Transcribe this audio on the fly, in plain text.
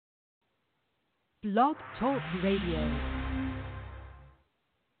Blog Talk Radio.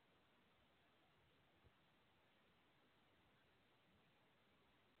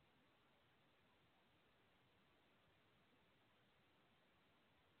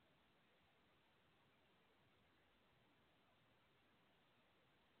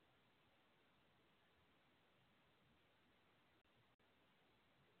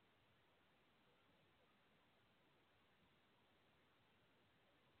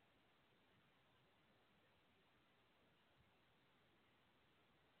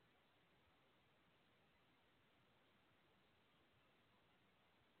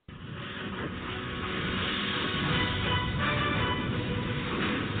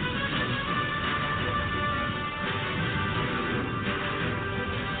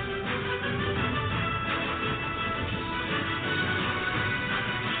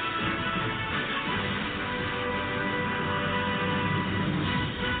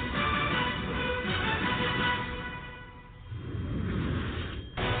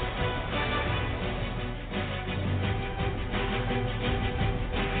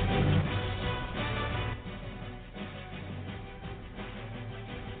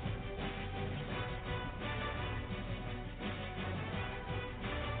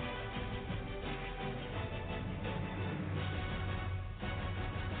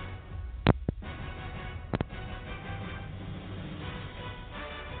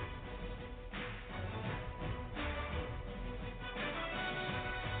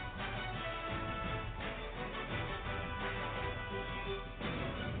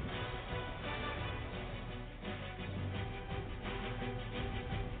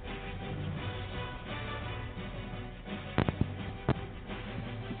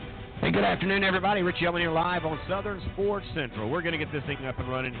 Hey, good afternoon, everybody. Rich Yeoman here live on Southern Sports Central. We're going to get this thing up and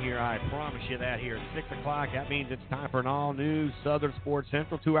running here. I promise you that here at 6 o'clock. That means it's time for an all-new Southern Sports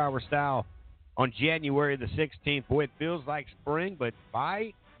Central 2-hour style on January the 16th. Boy, it feels like spring, but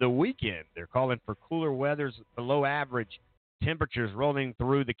by the weekend, they're calling for cooler weathers, below average temperatures rolling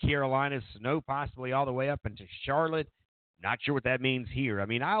through the Carolinas, snow possibly all the way up into Charlotte. Not sure what that means here. I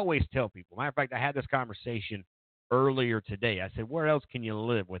mean, I always tell people, matter of fact, I had this conversation earlier today. I said, where else can you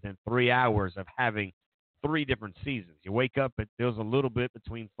live within 3 hours of having 3 different seasons? You wake up, it feels a little bit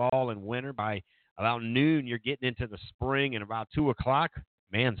between fall and winter. By about noon, you're getting into the spring, and about 2 o'clock,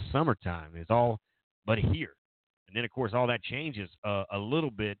 man, summertime is all but here. And then, of course, all that changes a little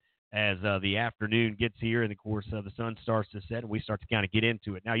bit as the afternoon gets here, and, of course, the sun starts to set, and we start to kind of get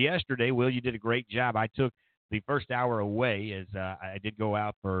into it. Now, yesterday, Will, you did a great job. I took the first hour away as I did go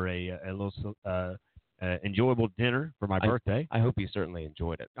out for a little enjoyable dinner for my birthday. I hope you certainly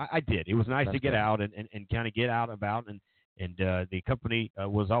enjoyed it. I did. It was nice That's to get good. out and kind of get out about, and the company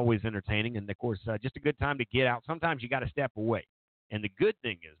was always entertaining, and, of course, just a good time to get out. Sometimes you got to step away. And the good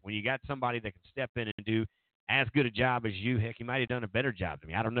thing is when you got somebody that can step in and do as good a job as you, heck, he might have done a better job than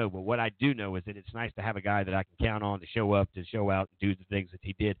me. I don't know. But what I do know is that it's nice to have a guy that I can count on to show up, to show out, and do the things that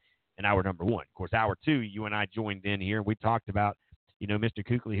he did in hour number 1. Of course, hour 2, you and I joined in here. We talked about, Mr.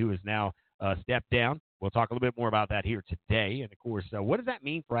 Kuechly, who has now stepped down. We'll talk a little bit more about that here today. And, of course, what does that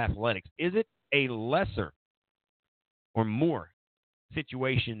mean for athletics? Is it a lesser or more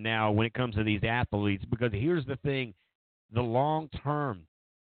situation now when it comes to these athletes? Because here's the thing, the long-term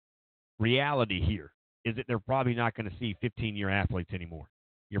reality here is that they're probably not going to see 15-year athletes anymore.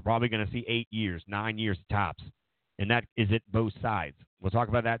 You're probably going to see 8 years, 9 years tops, and that is at both sides. We'll talk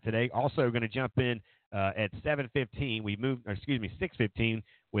about that today. Also going to jump in at 7:15. 6:15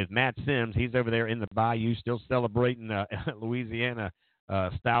 with Matt Sims. He's over there in the Bayou still celebrating Louisiana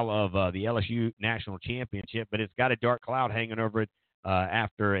style of the LSU National Championship, but it's got a dark cloud hanging over it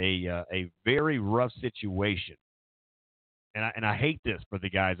after a very rough situation. And I hate this for the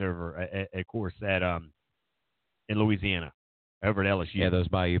guys over, of course, at in Louisiana, over at LSU. Yeah, those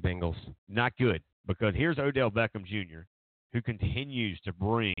Bayou Bengals. Not good, because here's Odell Beckham Jr., who continues to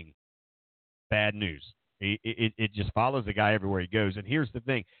bring bad news. It just follows the guy everywhere he goes. And here's the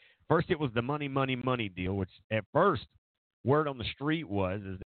thing. First, it was the money deal, which at first, word on the street was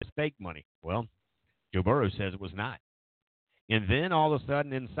is that it's fake money. Well, Joe Burrow says it was not. And then all of a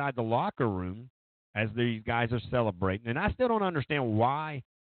sudden, inside the locker room, as these guys are celebrating, and I still don't understand why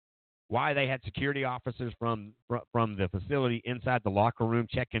they had security officers from the facility inside the locker room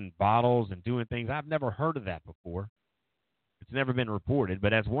checking bottles and doing things. I've never heard of that before. It's never been reported.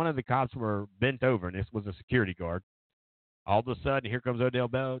 But as one of the cops were bent over, and this was a security guard, all of a sudden, here comes Odell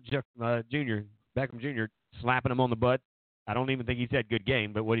Beckham Jr., slapping him on the butt. I don't even think he said good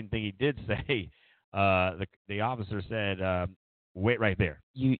game, but what do you think he did say? The officer said, wait right there.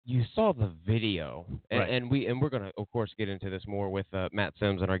 You saw the video, Right. and we're gonna of course get into this more with Matt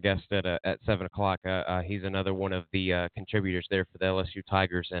Sims and our guest at 7 o'clock. He's another one of the contributors there for the LSU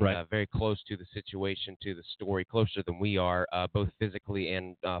Tigers, and Right. very close to the situation, to the story, closer than we are, both physically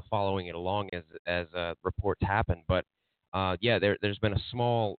and following it along as reports happen. But yeah, there's been a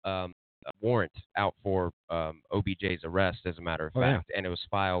small warrant out for OBJ's arrest, as a matter of Oh, yeah. fact, and it was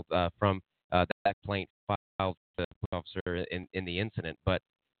filed from that complaint filed the officer in the incident. But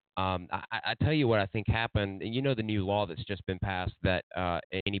I tell you what I think happened. And you know the new law that's just been passed that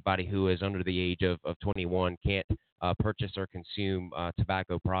anybody who is under the age of 21 can't purchase or consume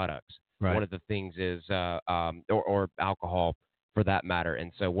tobacco products. Right. One of the things is or alcohol for that matter.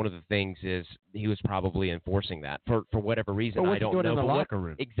 And so one of the things is he was probably enforcing that for whatever reason. But what's I don't he doing know. in the But locker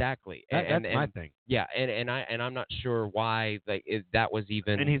room? Exactly. That's my thing. Yeah, and I'm not sure why that was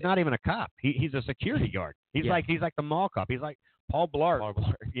even. And he's not even a cop. He's a security guard. He's Yeah. like the mall cop. He's like Paul Blart. Paul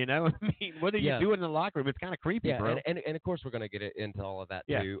Blart. You know, I mean, what are Yeah. you doing in the locker room? It's kind of creepy, Yeah, bro. and of course we're going to get into all of that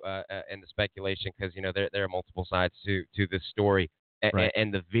Yeah. too, and the speculation, because you know there are multiple sides to this story, Right.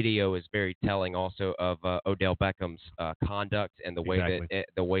 and the video is very telling also of Odell Beckham's conduct and the way Exactly.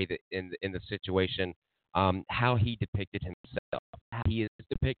 that in the situation, how he depicted himself, how he is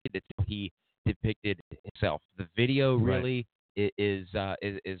depicted, it's how he depicted himself. The video Right. really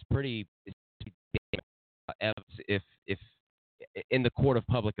is pretty evidence if in the court of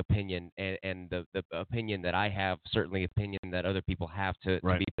public opinion, and the opinion that I have, certainly opinion that other people have to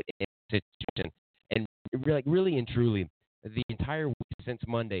Right. be put in a situation. And really and truly, the entire week since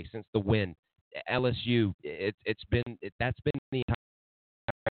Monday, since the win, LSU, that's been the entire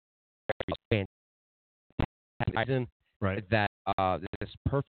fantastic season Right. that this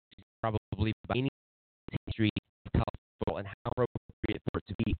perfect probably by any history of college football, and how appropriate for it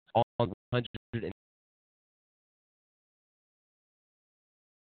to be on 100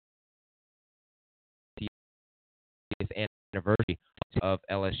 anniversary of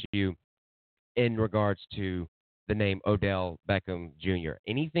LSU in regards to the name Odell Beckham Jr.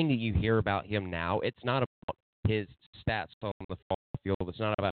 Anything that you hear about him now, it's not about his stats on the field. It's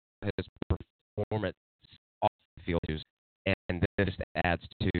not about his performance off the field. And this just adds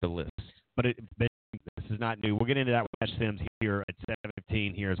to the list. But this is not new. We'll get into that with Matt Sims here at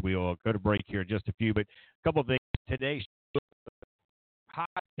 7:15 here as we will go to break here in just a few. But a couple of things today.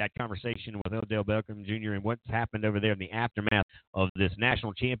 That conversation with Odell Beckham Jr. and what's happened over there in the aftermath of this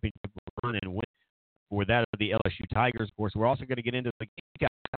national championship run and win for that of the LSU Tigers. Of course, we're also going to get into the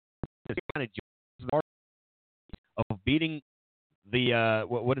kind of of beating the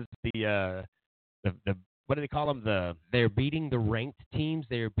what is the what do they call them? They're beating the ranked teams.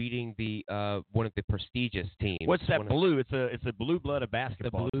 They're beating the one of the prestigious teams. What's that blue? It's a blue blood of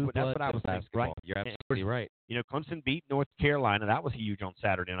basketball. The blue That's blood what I was of thinking, basketball. right? You're And absolutely right. You know, Clemson beat North Carolina. That was huge on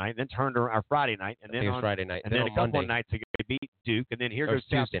Saturday night. Then turned around our Friday night, and then It was on Friday night. and then on a couple Monday. of nights ago they beat Duke, and then here Or goes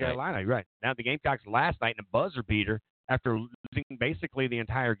South Tuesday night. Carolina. Right now, the Gamecocks last night in a buzzer beater after losing basically the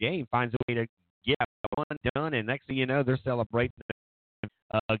entire game finds a way to get one done, and next thing you know, they're celebrating.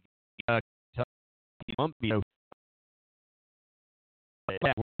 Columbia.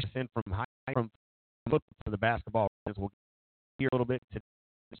 We're sent from football to the basketball. We'll hear a little bit to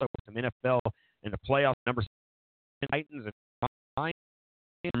some NFL in the playoffs. Number 7 Titans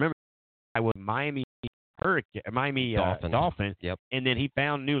and remember I was Miami Dolphin. Yep. And then he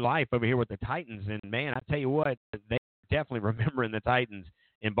found new life over here with the Titans. And man, I tell you what, they definitely remembering the Titans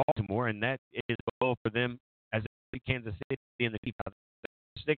in Baltimore, and that is a goal for them as Kansas City in the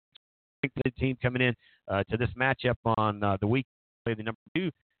 6th team coming in to this matchup on the week. The number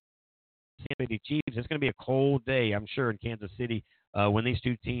 2 Kansas City Chiefs. It's going to be a cold day, I'm sure, in Kansas City when these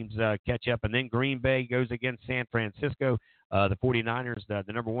two teams catch up. And then Green Bay goes against San Francisco. The 49ers, the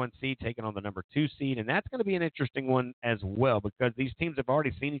number 1 seed, taking on the number 2 seed. And that's going to be an interesting one as well because these teams have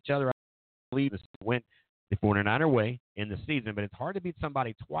already seen each other. I believe this went the 49er way in the season, but it's hard to beat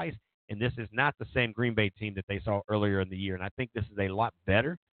somebody twice. And this is not the same Green Bay team that they saw earlier in the year. And I think this is a lot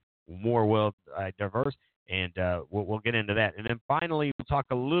better, more well diverse. And we'll get into that. And then finally, we'll talk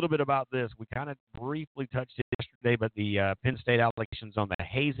a little bit about this. We kind of briefly touched it yesterday, but the Penn State allegations on the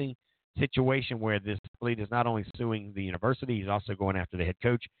hazing situation where this athlete is not only suing the university, he's also going after the head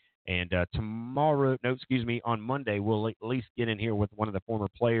coach. And on Monday, we'll at least get in here with one of the former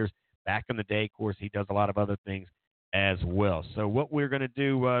players back in the day. Of course, he does a lot of other things as well. So what we're going to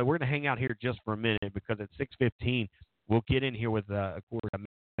do, we're going to hang out here just for a minute because at 6:15, we'll get in here with, of course,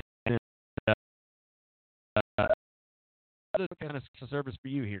 what kind of service for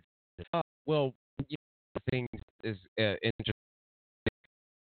you here? Well, you know, the thing is interesting.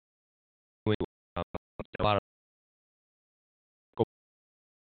 A lot of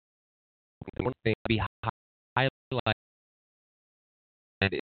one thing to be highlighted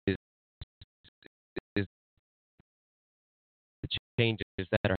is the changes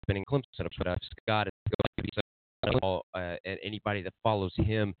that are happening in Clemson. But Scott is going to be and anybody that follows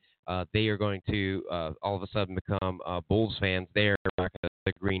him, they are going to all of a sudden become Bulls fans. They're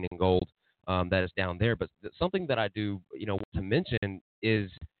the green and gold that is down there. But something that I do, want to mention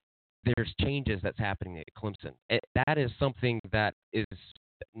is there's changes that's happening at Clemson. That is something that is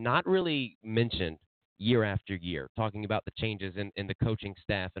not really mentioned year after year, talking about the changes in the coaching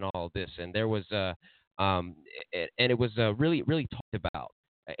staff and all of this. And there was and it was really, really talked about.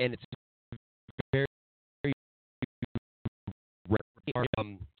 And it's very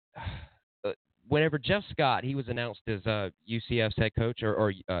whenever Jeff Scott, he was announced as UCF's head coach,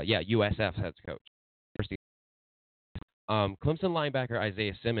 USF's head coach. Clemson linebacker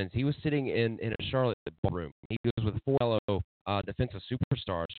Isaiah Simmons, he was sitting in a Charlotte ballroom. He was with four fellow defensive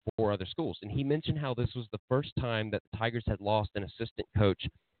superstars, four other schools, and he mentioned how this was the first time that the Tigers had lost an assistant coach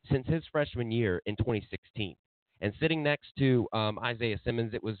since his freshman year in 2016. And sitting next to Isaiah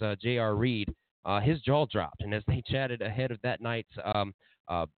Simmons, it was J.R. Reed. His jaw dropped, and as they chatted ahead of that night's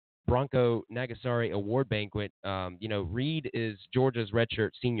Bronco Nagasari Award banquet, Reed is Georgia's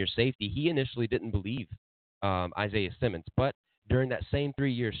redshirt senior safety. He initially didn't believe Isaiah Simmons, but during that same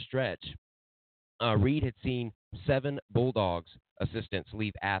 3-year stretch, Reed had seen 7 Bulldogs assistants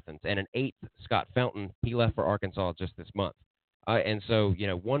leave Athens, and an 8th, Scott Fountain, he left for Arkansas just this month. And so,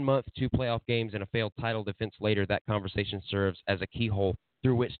 1 month, 2 playoff games, and a failed title defense later, that conversation serves as a keyhole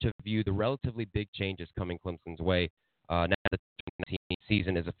through which to view the relatively big changes coming Clemson's way now that the 2019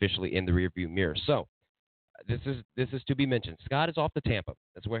 season is officially in the rearview mirror. So this is to be mentioned. Scott is off to Tampa.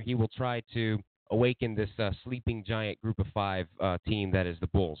 That's where he will try to awaken this sleeping giant group of 5 team that is the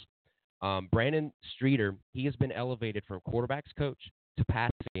Bulls. Brandon Streeter, he has been elevated from quarterbacks coach to passing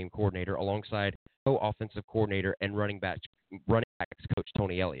game coordinator alongside co-offensive coordinator and running backs coach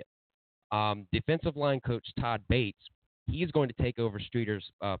Tony Elliott. Defensive line coach Todd Bates, he is going to take over Streeter's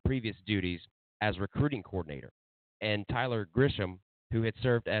previous duties as recruiting coordinator. And Tyler Grisham, who had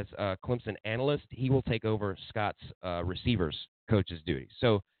served as a Clemson analyst, he will take over Scott's receivers coach's duties.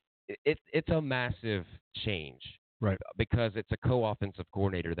 So it's a massive change, right? Because it's a co-offensive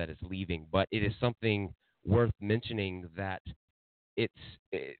coordinator that is leaving. But it is something worth mentioning that it's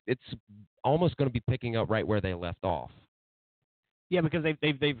almost going to be picking up right where they left off. Yeah, because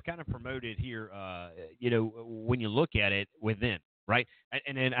they've kind of promoted here, when you look at it within, right?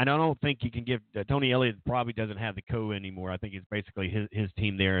 And I don't think you can give Tony Elliott probably doesn't have the co anymore. I think it's basically his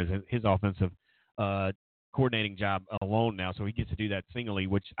team there is his offensive coordinating job alone now, so he gets to do that singly.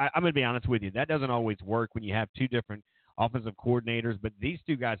 Which I'm going to be honest with you, that doesn't always work when you have 2 different offensive coordinators. But these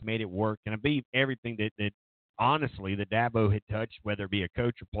 2 guys made it work, and I believe everything that honestly that Dabo had touched, whether it be a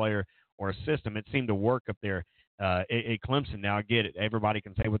coach, a player, or a system, it seemed to work up there. At Clemson. Now, I get it. Everybody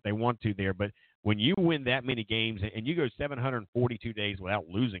can say what they want to there, but when you win that many games and you go 742 days without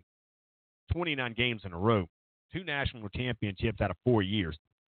losing, 29 games in a row, 2 national championships out of 4 years,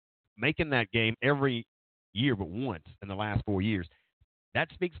 making that game every year but once in the last 4 years, that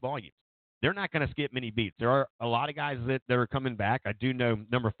speaks volumes. They're not going to skip many beats. There are a lot of guys that are coming back. I do know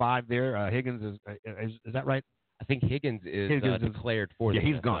number 5 there, Higgins is that right? I think Higgins is declared for the NFL.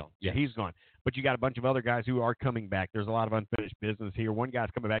 he's gone. Yeah, he's gone. But you got a bunch of other guys who are coming back. There's a lot of unfinished business here. One guy's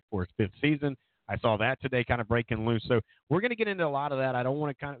coming back for his 5th season. I saw that today kind of breaking loose. So we're going to get into a lot of that. I don't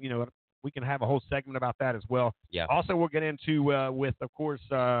want to kind of, we can have a whole segment about that as well. Yeah. Also, we'll get into with, of course,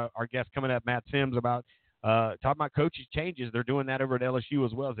 our guest coming up, Matt Sims, about talking about coaches changes. They're doing that over at LSU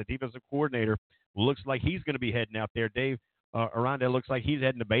as well as the defensive coordinator. Looks like he's going to be heading out there. Dave Aranda looks like he's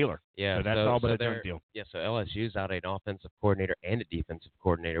heading to Baylor. Yeah, so that's all but a done deal. Yeah, so LSU's out an offensive coordinator and a defensive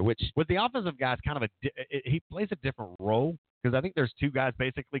coordinator, which with the offensive guys, kind of he plays a different role because I think there's 2 guys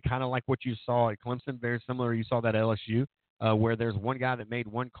basically kind of like what you saw at Clemson, very similar. You saw that at LSU where there's one guy that made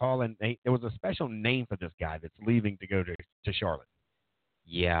one call and there was a special name for this guy that's leaving to go to Charlotte.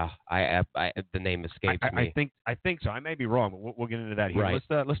 Yeah, I the name escapes me. I think so. I may be wrong, but we'll get into that here. Right.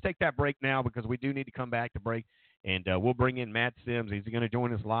 Let's take that break now because we do need to come back to break, and we'll bring in Matt Sims. He's going to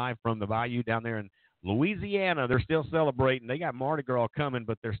join us live from the Bayou down there in Louisiana. They're still celebrating. They got Mardi Gras coming,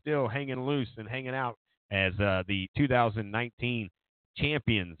 but they're still hanging loose and hanging out as the 2019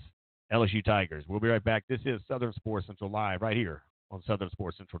 champions, LSU Tigers. We'll be right back. This is Southern Sports Central live right here on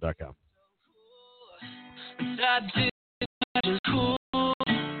SouthernSportsCentral.com. Cool.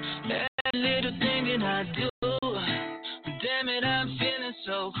 That little thing that I do, damn it, I'm feeling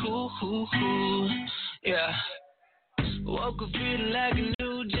so cool. Yeah, woke up feeling like a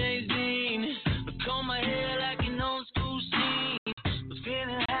new James Dean, comb my hair like an old school scene, was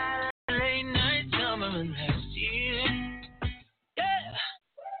feeling high late night.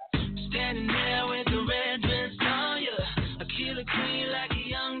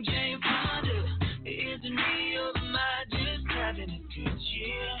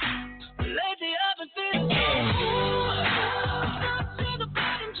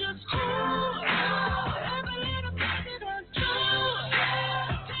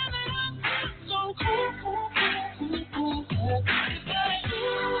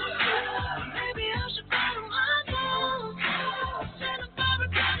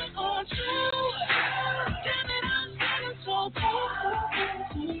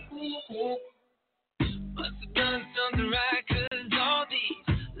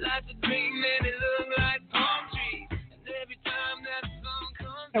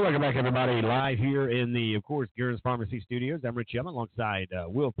 Hey, welcome back, everybody, live here in the, of course, Gurens Pharmacy Studios. I'm Rich Ellman alongside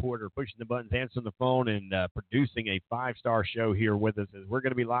Will Porter, pushing the buttons, answering the phone, and producing a five-star show here with us. As we're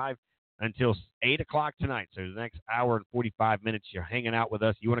going to be live until 8 o'clock tonight. So the next hour and 45 minutes, you're hanging out with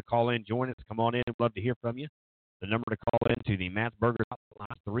us. You want to call in, join us, come on in. We'd love to hear from you. The number to call in to the Matt's Burger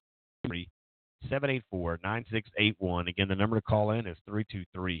Hotline is 323-784-9681. Again, the number to call in is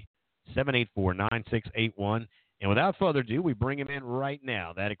 323-784-9681. And without further ado, we bring him in right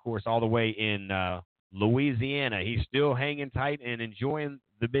now. That, of course, all the way in Louisiana. He's still hanging tight and enjoying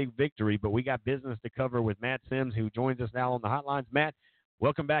the big victory, but we got business to cover with Matt Sims, who joins us now on the hotlines. Matt,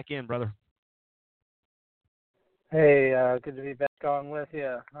 welcome back in, brother. Hey, good to be back on with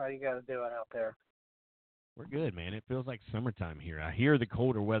you. How you guys doing out there? We're good, man. It feels like summertime here. I hear the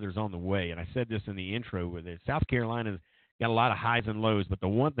colder weather's on the way, and I said this in the intro with it. South Carolina's got a lot of highs and lows, but the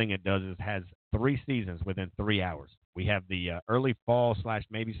one thing it does is has 3 seasons within 3 hours. We have the early fall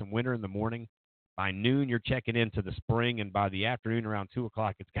 / maybe some winter in the morning. By noon, you're checking into the spring, and by the afternoon around 2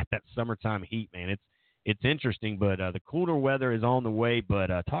 o'clock, it's got that summertime heat, man. It's interesting, but the cooler weather is on the way.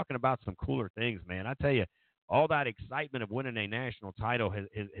 But talking about some cooler things, man, I tell you, all that excitement of winning a national title has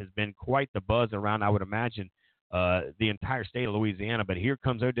been quite the buzz around, I would imagine, the entire state of Louisiana. But here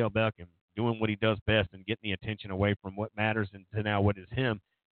comes Odell Beckham doing what he does best and getting the attention away from what matters and to now what is him.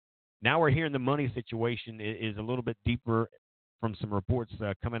 Now we're hearing the money situation is a little bit deeper from some reports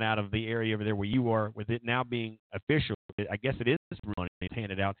coming out of the area over there where you are, with it now being official. I guess it is money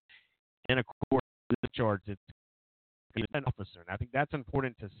handed out. And, of course, the charge it's an officer. And I think that's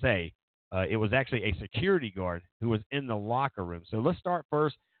important to say. It was actually a security guard who was in the locker room. So let's start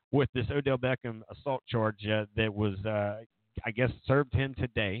first with this Odell Beckham assault charge that was, I guess, served him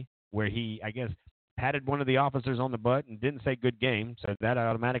today, where he, I guess, patted one of the officers on the butt and didn't say good game. So that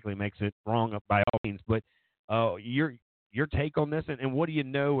automatically makes it wrong by all means. But your take on this, and what do you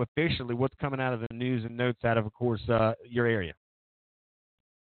know officially, what's coming out of the news and notes out of course, your area?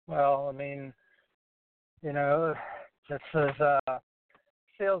 Well, I mean, you know, this is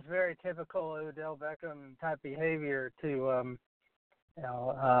feels very typical Odell Beckham type behavior to,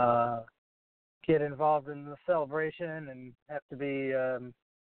 get involved in the celebration and have to be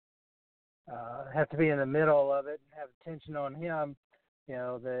in the middle of it and have attention on him. You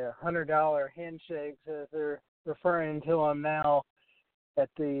know, the $100 handshakes, as they're referring to him now, at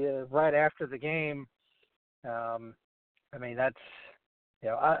the right after the game. I mean, that's, you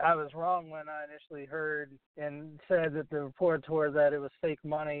know, I was wrong when I initially heard and said that the reports were that it was fake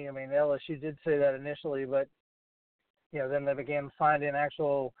money. I mean, LSU did say that initially, but, you know, then they began finding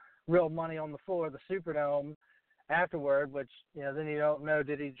actual real money on the floor of the Superdome afterward, which, you know, then you don't know,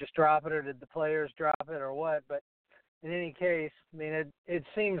 did he just drop it or did the players drop it or what? But in any case, I mean, it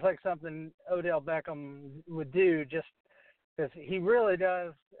seems like something Odell Beckham would do, just because he really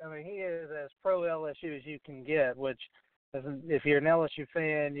does. I mean, he is as pro LSU as you can get, which, if you're an LSU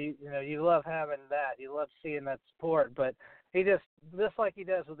fan, you know you love having that. You love seeing that support. But he just like he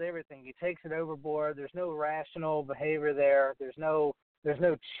does with everything, he takes it overboard. There's no rational behavior there. There's no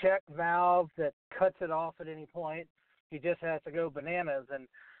check valve that cuts it off at any point. He just has to go bananas, and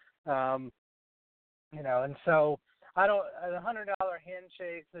you know. And so the $100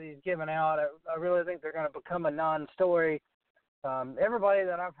 handshakes that he's giving out, I really think they're going to become a non-story. Everybody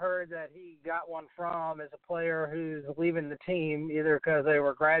that I've heard that he got one from is a player who's leaving the team, either because they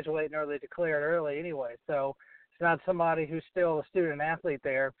were graduating or they declared early anyway. So it's not somebody who's still a student athlete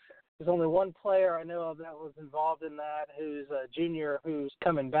there. There's only one player I know of that was involved in that, who's a junior who's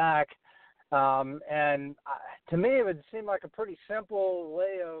coming back. And to me, it would seem like a pretty simple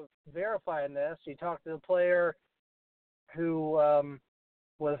way of verifying this. You talk to the player who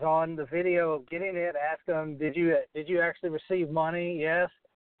was on the video of getting it, ask them, did you actually receive money? Yes.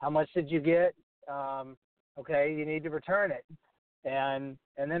 How much did you get? Okay, you need to return it. And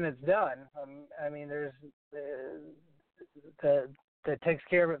then it's done. I mean, there's that takes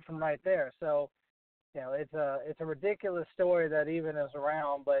care of it from right there. So, you know, it's a ridiculous story that even is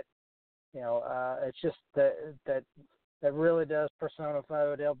around, but, you know, it's just that really does personify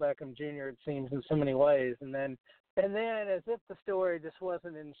Odell Beckham Jr., it seems, in so many ways. And then as if the story just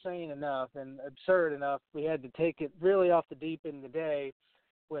wasn't insane enough and absurd enough, we had to take it really off the deep end today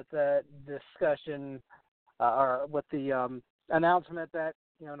with that discussion or with the announcement that,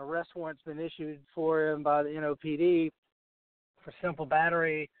 you know, an arrest warrant's been issued for him by the NOPD for simple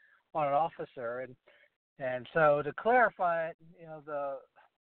battery on an officer. And so to clarify it, you know,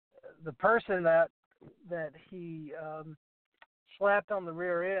 the person that he slapped on the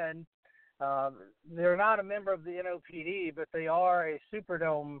rear end, they're not a member of the NOPD, but they are a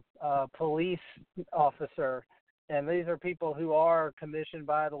Superdome police officer. And these are people who are commissioned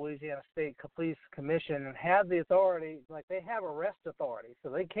by the Louisiana State Police Commission and have the authority, like they have arrest authority, so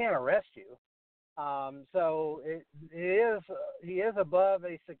they can't arrest you. So he is above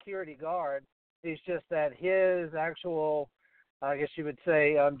a security guard. It's just that his actual, I guess you would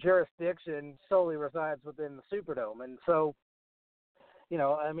say, jurisdiction solely resides within the Superdome. And so,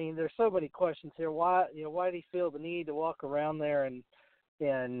 I mean, there's so many questions here. Why did he feel the need to walk around there and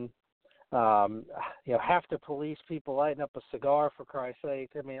have to police people lighting up a cigar, for Christ's sake?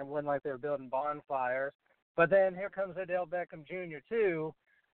 I mean, it wasn't like they were building bonfires. But then here comes Odell Beckham Jr. too,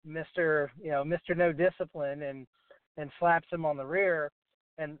 Mr. No Discipline, and slaps him on the rear.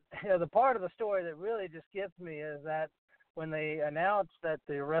 And the part of the story that really just gets me is that when they announced that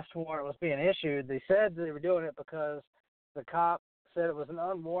the arrest warrant was being issued, they said they were doing it because the cop said it was an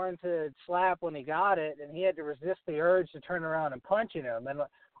unwarranted slap when he got it, and he had to resist the urge to turn around and punch him. And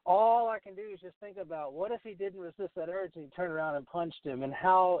all I can do is just think about what if he didn't resist that urge and he turned around and punched him, and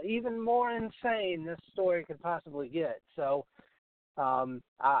how even more insane this story could possibly get. So, I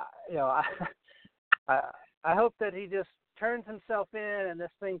hope that he just turns himself in and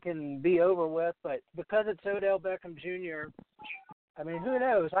this thing can be over with. But because it's Odell Beckham Jr., I mean, who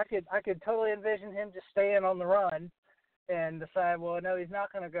knows? I could totally envision him just staying on the run and decide, well, no, he's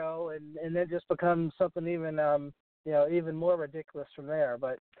not going to go, and it just becomes something even even more ridiculous from there.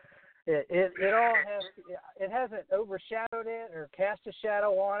 But it all hasn't overshadowed it or cast a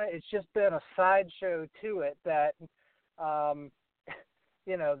shadow on it. It's just been a sideshow to it that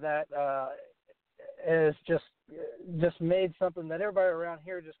is just made something that everybody around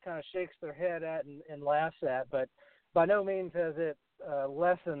here just kind of shakes their head at and laughs at. But by no means has it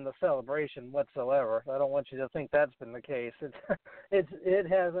lessened the celebration whatsoever. I don't want you to think that's been the case. It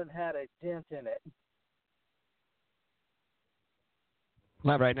hasn't had a dent in it.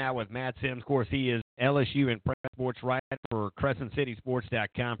 Live right now with Matt Sims. Of course, he is LSU and Prep Sports writer for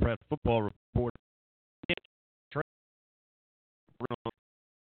CrescentCitySports.com, Prep Football Report.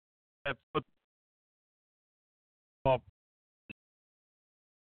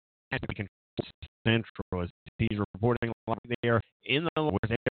 Central, as he's reporting along there in the where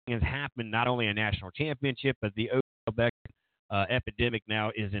everything has happened, not only a national championship, but the Odell Beckham epidemic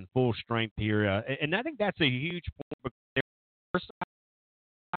now is in full strength here. And I think that's a huge point.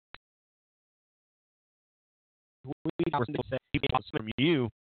 Because from you,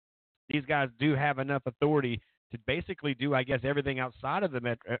 these guys do have enough authority to basically do, I guess, everything outside of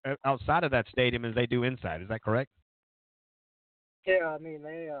outside of that stadium as they do inside. Is that correct? Yeah, I mean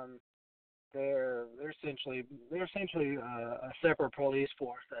they're essentially a separate police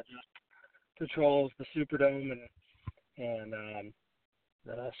force that just patrols the Superdome and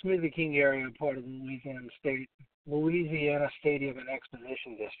the Smoothie King area, part of the Louisiana Stadium and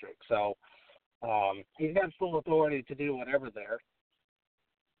Exposition District. So he's got full authority to do whatever there.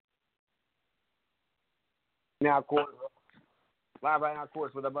 Now, of course, live right now, of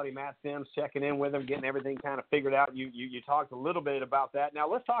course, with our buddy Matt Sims, checking in with him, getting everything kind of figured out. You talked a little bit about that.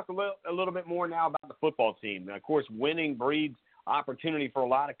 Now, let's talk a little bit more now about the football team. Now, of course, winning breeds opportunity for a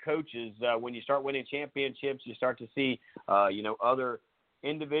lot of coaches. When you start winning championships, you start to see, other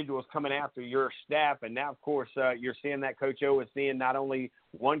individuals coming after your staff. And now, of course, you're seeing that Coach O is seeing not only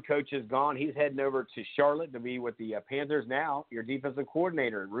one coach is gone, he's heading over to Charlotte to be with the Panthers now, your defensive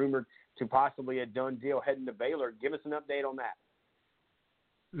coordinator, rumored to possibly a done deal heading to Baylor. Give us an update on that.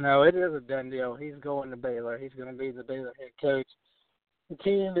 No, it is a done deal. He's going to Baylor. He's going to be the Baylor head coach. The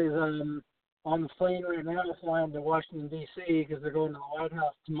team is on the plane right now, flying to Washington, D.C., because they're going to the White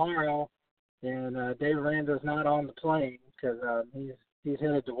House tomorrow. And Dave Aranda's not on the plane because he's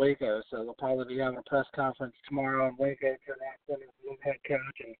headed to Waco. So they'll probably be having a press conference tomorrow in Waco to announce him as the new head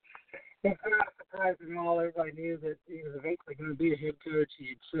coach. And it's not surprising at all. Everybody knew that he was eventually going to be a head coach. He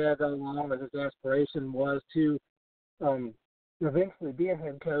had said all along that his aspiration was to eventually be a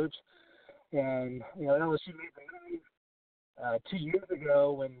head coach. And, LSU made the move 2 years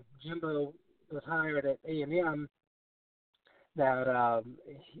ago when Jimbo was hired at A&M that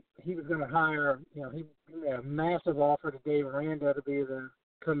he was going to hire, he made a massive offer to Dave Aranda to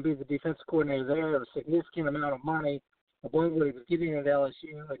come be the defensive coordinator there, a significant amount of money above what he was getting at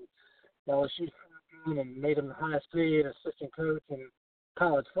LSU. And LSU and made him the highest paid assistant coach in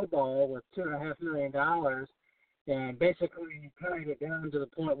college football with $2.5 million. And basically tied it down to the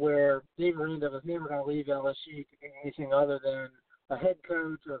point where Dave Aranda was never going to leave LSU to be anything other than a head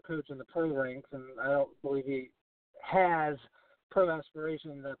coach or a coach in the pro ranks. And I don't believe he has pro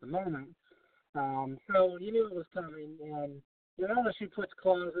aspirations at the moment. So you knew it was coming. And LSU puts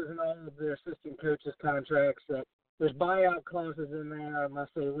clauses in all of their assistant coaches' contracts that there's buyout clauses in there unless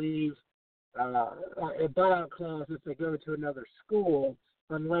they leave a buyout clause if they go to another school,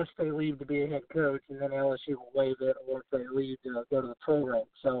 unless they leave to be a head coach, and then LSU will waive it, or if they leave to go to the program.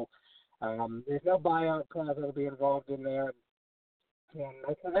 So there's no buyout clause that will be involved in there. And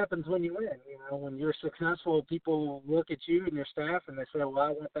that's what happens when you win. You know, when you're successful, people look at you and your staff, and they say, "Well,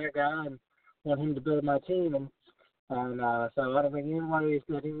 I want that guy and want him to build my team." And so I don't think anybody's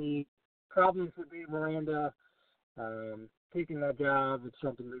got any problems with Dave Miranda taking that job. It's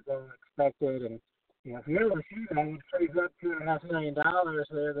something that's unexpected. And you know, if you're LSU, that would freeze up $2.5 million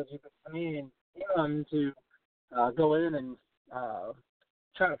there that you could pay him to go in and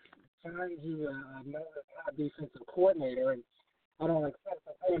try to find you another top defensive coordinator. And I don't expect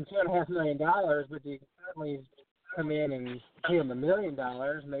to pay him $2.5 million, but you can certainly come in and pay him $1 million,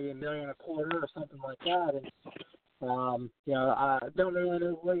 maybe $1.25 million or something like that. And you know, I don't really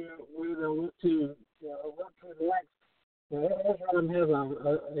know where they'll look to next. You know, Ezra has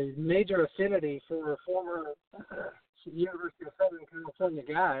a major affinity for former University of Southern California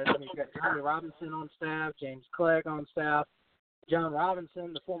guys. I mean, you've got Johnny Robinson on staff, James Clegg on staff. John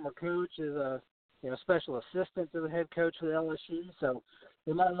Robinson, the former coach, is a special assistant to the head coach of the LSU. So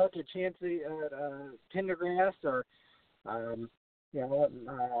they might look at Chancey Pendergrass, or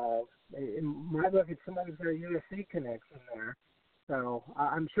it might look at somebody with a USC connection there. So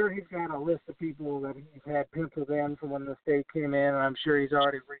I'm sure he's got a list of people that he's had penciled in from when the state came in, and I'm sure he's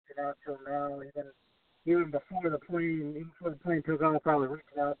already reaching out to them now, even before the plane took off, probably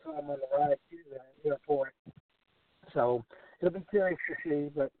reaching out to them on the ride to the airport. So it'll be curious to see,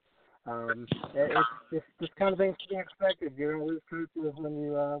 but it's this kind of things to be expected. You're going to lose coaches when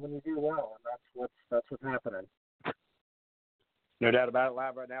you do well, and that's what's happening. No doubt about it.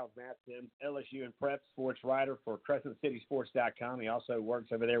 Live right now with Matt Sims, LSU and Prep sports writer for CrescentCitySports.com. He also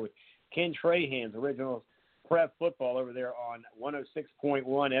works over there with Ken Trahan's original Prep football over there on 106.1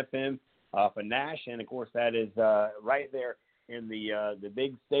 FM for Nash, and of course that is right there in the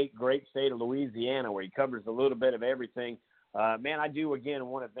big state, great state of Louisiana, where he covers a little bit of everything. Man, I do, again,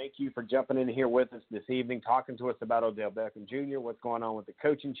 want to thank you for jumping in here with us this evening, talking to us about Odell Beckham Jr., what's going on with the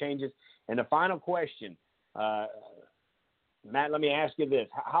coaching changes. And the final question, Matt, let me ask you this.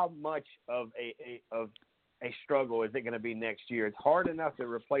 How much of a struggle is it going to be next year? It's hard enough to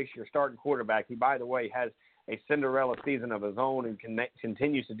replace your starting quarterback. He, by the way, has a Cinderella season of his own and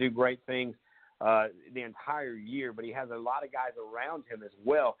continues to do great things the entire year, but he has a lot of guys around him as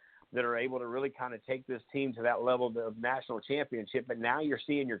well that are able to really kind of take this team to that level of national championship. But now you're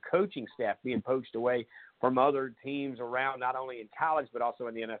seeing your coaching staff being poached away from other teams around, not only in college but also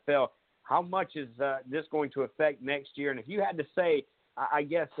in the NFL. How much is this going to affect next year? And if you had to say, I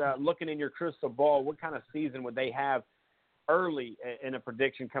guess, looking in your crystal ball, what kind of season would they have early in a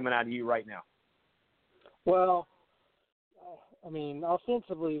prediction coming out of you right now? Well, I mean,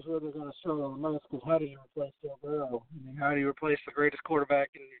 offensively is where they're going to struggle the most, because how do you replace Joe Burrow? I mean, how do you replace the greatest quarterback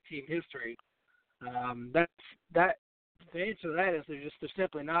in your team history? The answer to that is they're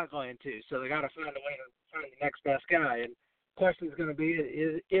simply not going to. So they got to find a way to find the next best guy. And the question is going to be,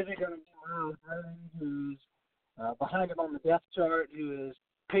 is it going to be Miles Brennan, who's behind him on the depth chart, who is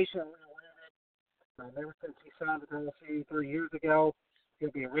patiently waiting ever since he signed with LSU 3 years ago?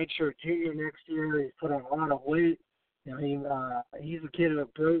 He'll be a redshirt junior next year. He's put on a lot of weight. You know, he's a kid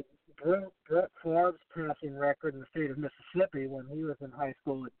who broke Brett Favre's passing record in the state of Mississippi when he was in high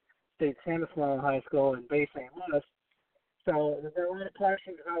school at State Stanislaus High School in Bay St. Louis. So there are a lot of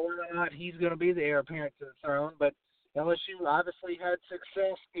questions about whether or not he's going to be the heir apparent to the throne. But LSU obviously had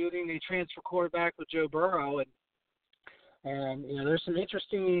success getting a transfer quarterback with Joe Burrow, and you know, there's some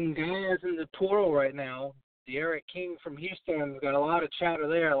interesting guys in the portal right now. D'Eriq King from Houston got a lot of chatter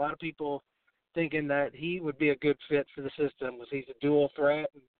there. A lot of people thinking that he would be a good fit for the system, because he's a dual threat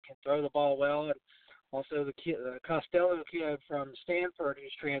and can throw the ball well. And also the Costello kid from Stanford,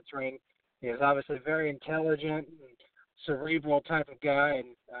 who's transferring, is obviously a very intelligent and cerebral type of guy.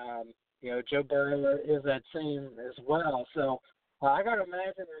 And, you know, Joe Burrow is that same as well. So I got to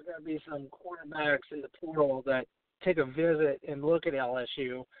imagine there's going to be some quarterbacks in the portal that take a visit and look at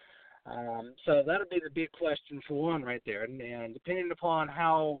LSU. So that'll be the big question for one right there. And depending upon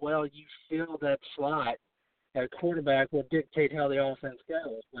how well you fill that slot at quarterback will dictate how the offense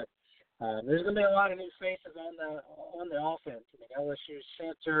goes. But there's going to be a lot of new faces on the offense. I mean, LSU's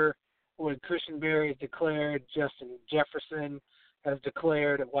center, Lloyd Christenberry has declared. Justin Jefferson has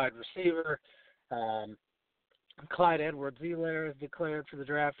declared at wide receiver. Clyde Edwards-Helaire has declared for the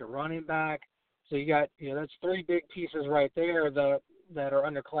draft at running back. So you got, that's three big pieces right there that are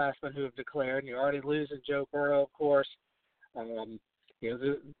underclassmen who have declared. And you're already losing Joe Burrow, of course.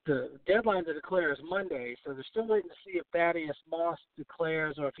 the deadline to declare is Monday, so they're still waiting to see if Thaddeus Moss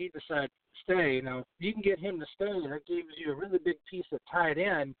declares or if he decides to stay. Now, if you can get him to stay, that gives you a really big piece of tight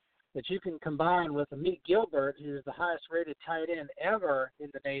end that you can combine with Amik Gilbert, who is the highest-rated tight end ever in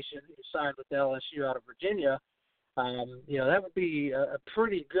the nation, who signed with LSU out of Virginia. That would be a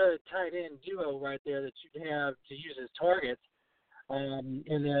pretty good tight end duo right there that you'd have to use as targets. And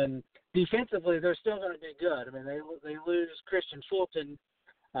then defensively, they're still going to be good. I mean, they lose Christian Fulton,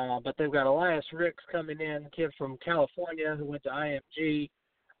 but they've got Elias Ricks coming in, a kid from California who went to IMG.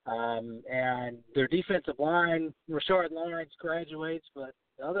 And their defensive line, Rashard Lawrence graduates, but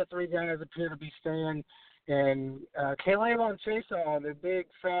the other three guys appear to be staying. And K'Lavon Chaisson, their big,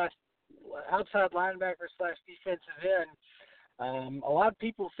 fast outside linebacker / defensive end, a lot of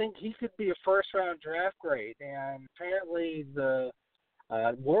people think he could be a first-round draft grade. And apparently the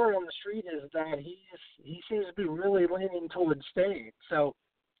word on the street is that he seems to be really leaning towards staying. So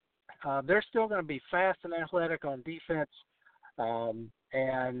they're still going to be fast and athletic on defense. And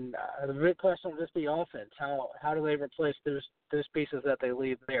the big question will just be offense. How do they replace those pieces that they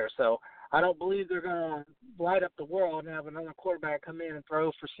leave there? So I don't believe they're going to light up the world and have another quarterback come in and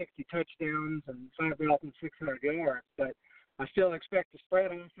throw for 60 touchdowns and 5,600 yards. But I still expect a spread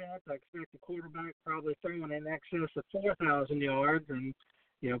offense. I expect the quarterback probably throwing in excess of 4,000 yards and,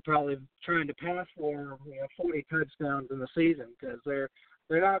 probably trying to pass for 40 touchdowns in the season, because they're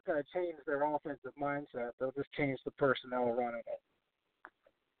not going to change their offensive mindset. They'll just change the personnel running it.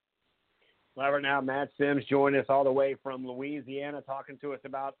 Well, right now, Matt Sims joined us all the way from Louisiana, talking to us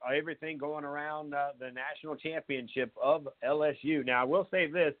about everything going around the national championship of LSU. Now, I will say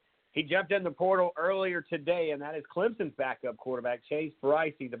this. He jumped in the portal earlier today, and that is Clemson's backup quarterback, Chase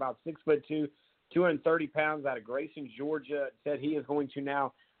Brice. He's about 6'2", 230 pounds, out of Grayson, Georgia. Said he is going to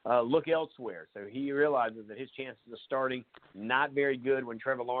now look elsewhere. So he realizes that his chances of starting not very good when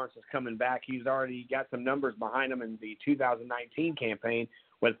Trevor Lawrence is coming back. He's already got some numbers behind him in the 2019 campaign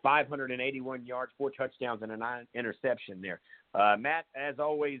with 581 yards, 4 touchdowns, and a 9 interception there. Matt, as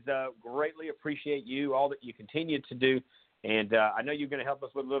always, greatly appreciate you, all that you continue to do. And I know you're going to help us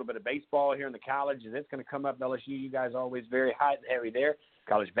with a little bit of baseball here in the college, and it's going to come up. LSU, you guys are always very hot and heavy there.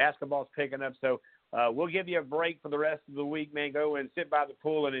 College basketball is picking up. So we'll give you a break for the rest of the week, man. Go and sit by the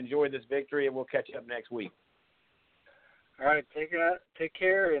pool and enjoy this victory, and we'll catch you up next week. All right, take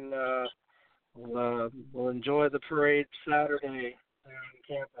care, and we'll enjoy the parade Saturday there on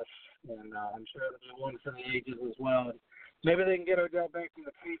campus. And I'm sure it'll be one for the ages as well. And maybe they can get Odell Beckham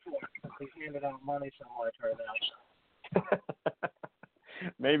to pay for it because he's handed out money so much right now.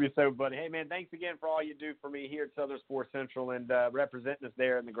 Maybe so, buddy. Hey, man, thanks again for all you do for me here at Southern Sports Central and representing us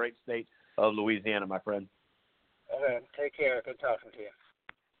there in the great state of Louisiana, my friend. Okay, take care. Good talking to you.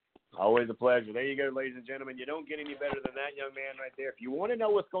 Always a pleasure. There you go, ladies and gentlemen. You don't get any better than that young man right there. If you want to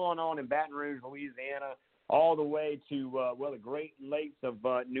know what's going on in Baton Rouge, Louisiana, all the way to, the Great Lakes of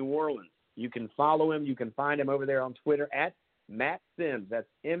New Orleans, you can follow him. You can find him over there on Twitter at Matt Sims. That's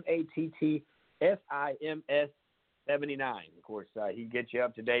MATTSIMS 79. Of course, he gets you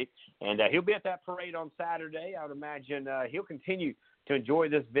up to date, and he'll be at that parade on Saturday. I would imagine he'll continue to enjoy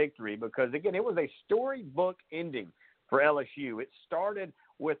this victory because, again, it was a storybook ending for LSU. It started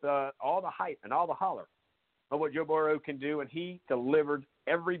with all the hype and all the holler of what Joe Burrow can do, and he delivered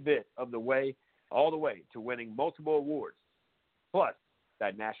every bit of the way, all the way to winning multiple awards, plus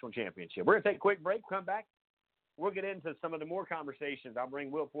that national championship. We're going to take a quick break, come back. We'll get into some of the more conversations. I'll bring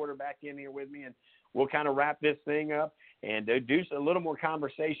Will Porter back in here with me, and we'll kind of wrap this thing up and do a little more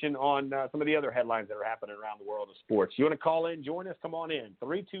conversation on some of the other headlines that are happening around the world of sports. You want to call in, join us, come on in,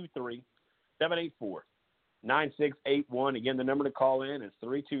 323-784-9681. Again, the number to call in is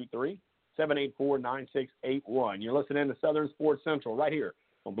 323-784-9681. You're listening to Southern Sports Central right here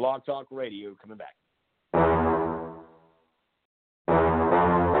on Blog Talk Radio. Coming back.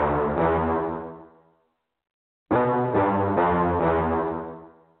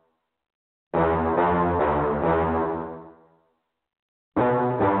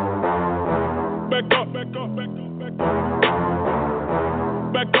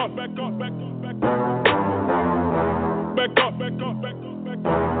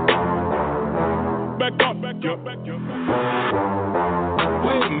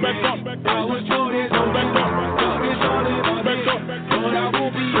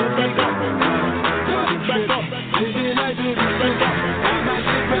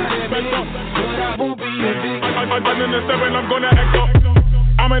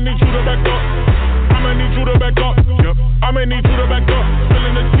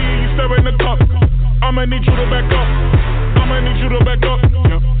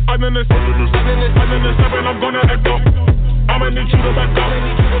 need you to back up.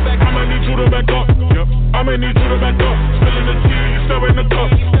 I'ma need you to back up. I'ma need you to back up. Spilling the tea, you stirring the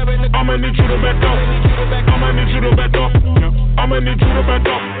cup. I'ma need you to back up. I'ma need you to back up. I'ma need you to back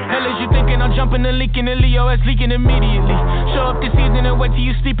up. Hell is you thinking I'm jumping the leak in the Leo S leaking immediately. Show up this evening and wait till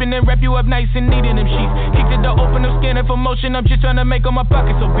you sleeping and wrap you up nice and neat in them sheets. Kick to the open, I'm scanning for motion. I'm just trying to make all my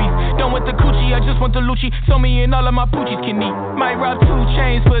pockets obese. Done with the coochie, I just want the Lucci. So me and all of my poochies can eat. Might rob 2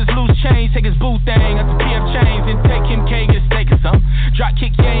 chains for his loose chains. Take his boo thing out the PF chains and take him K get steak or something. Drop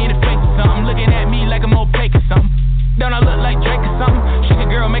kick yeah in the face or something. Looking at me like I'm opaque or something. Don't I look like Drake or something? Shake a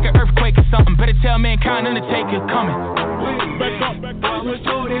girl, make an earthquake or something. Better tell mankind Undertaker coming. Back up, I'ma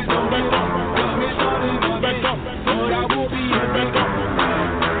do this, back up. Got me started, back up. But I will be here, back up.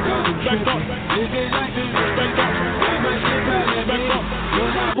 Back up, living life is back up. I'ma sit back and back up.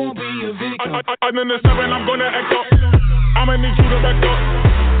 Cause I won't be a victim. I'm in the 7, I'm gonna act up. I'ma need you to back up.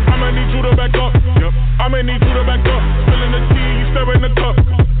 I'ma need you to back up. I'ma need you to back up. Spilling the tea, you stirring the cup.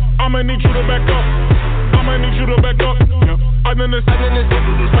 I'ma need you to back up. I'ma need you to back up. I'm in the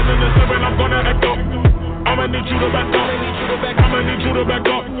 7, I'm gonna act up. I'ma need you to back up. I'ma need you to back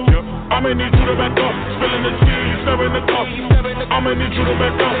up. I'ma need you to back up. Spilling the tea, you stirring the cup. I'ma need you to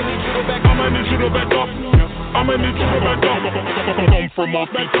back up. I'ma need you to back up. I'ma need you to back up. Come from off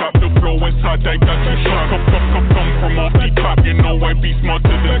the top, the flow is hot, I got you shot. Come from off the top, you know I be smart to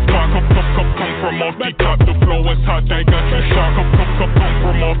the spot. Come from off the top, the flow is hot, I got you shot. Come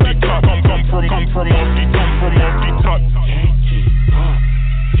from off the top, come from off the top. Can't keep up,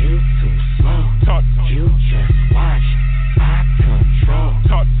 you too slow. Top. You just watch, I control.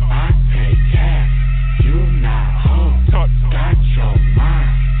 Top. I take half, you not home. Top. Got your mind,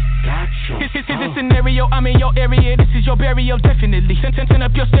 got your This is a scenario, I'm in your area, this is your burial, definitely. Turn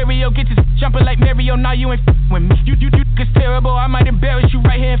up your stereo, get this jumping like Mario, now you ain't with me. You is terrible, I might embarrass you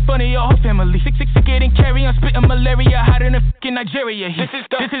right here in front of your whole family. Sick getting carry on, spitting malaria, hotter than fucking Nigeria. This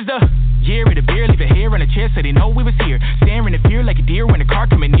is the year of the beer, leave it here in a chair so they know we was here. Staring in fear like a deer when the car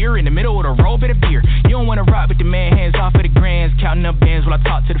coming near, in the middle of the road, bit of beer. You don't wanna rock with the man, hands off of the grands, counting up bands while I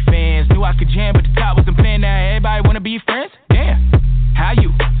talk to the fans. Knew I could jam, but the top wasn't playing, now everybody wanna be friends? Damn. How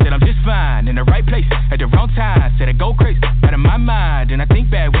you? Said I'm just fine, in the right place, at the wrong time. Said I go crazy, out of my mind. And I think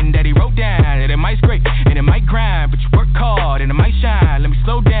back when daddy wrote down that it might scrape, and it might grind, but you work hard, and it might shine. Let me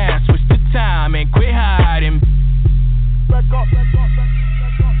slow down, switch the time, and quit hiding. Back up, back up, back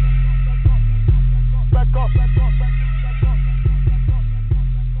up, back up, back up, back up,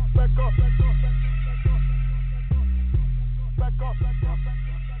 back up, back up, back up.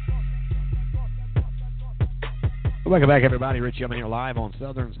 Welcome back, everybody. Richie, I'm here live on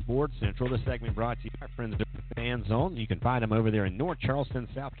Southern Sports Central. This segment brought to you by our friends at the Fan Zone. You can find them over there in North Charleston,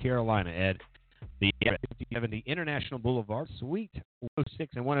 South Carolina at the 5070 International Boulevard, Suite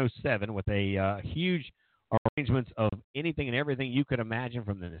 106 and 107, with a huge arrangements of anything and everything you could imagine,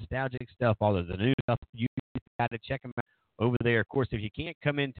 from the nostalgic stuff, all of the new stuff. You got to check them out over there. Of course, if you can't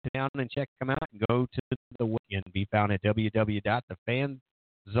come into town and check them out, go to the website and be found at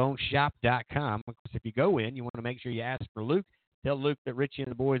www.thefanzoneshop.com. Of course, if you go in, you want to make sure you ask for Luke. Tell Luke that Richie and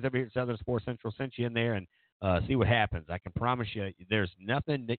the boys over here at Southern Sports Central sent you in there, and see what happens. I can promise you there's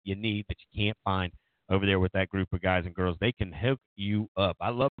nothing that you need that you can't find over there with that group of guys and girls. They can hook you up. I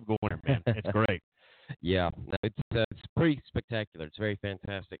love going there, man. It's great. Yeah, it's pretty spectacular. It's very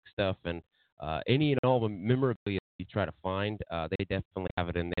fantastic stuff, and any and all the memorabilia you try to find, they definitely have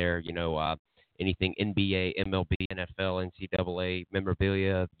it in there. You know, anything NBA, MLB, NFL, NCAA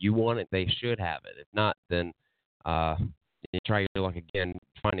memorabilia, you want it, they should have it. If not, then you try your luck again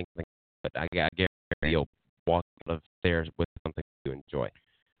finding something. But I guarantee you'll walk out of there with something you enjoy.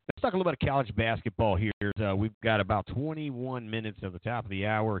 Let's talk a little bit of college basketball here. We've got about 21 minutes of the top of the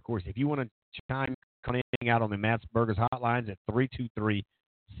hour. Of course, if you want to chime out on the Matt's Burgers hotlines at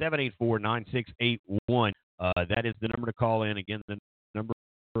 323-784-9681, that is the number to call in. Again, the number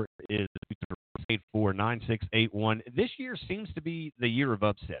is 323-784-9681. This year seems to be the year of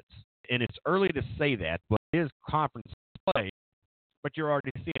upsets, and it's early to say that, but it is conference play. But you're already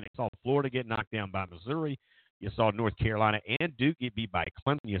seeing it. You saw Florida get knocked down by Missouri. You saw North Carolina and Duke get beat by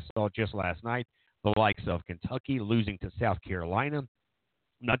Clemson. You saw just last night the likes of Kentucky losing to South Carolina.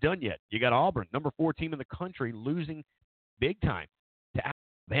 Not done yet. You got Auburn, number 4 team in the country, losing big time to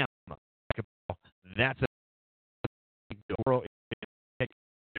Alabama. That's a world.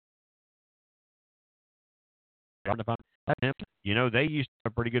 You know, they used to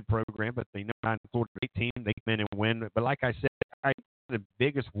have a pretty good program, but they know not Florida State team. They come in and win. But like I said, the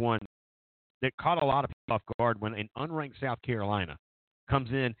biggest one that caught a lot of people off guard when an unranked South Carolina comes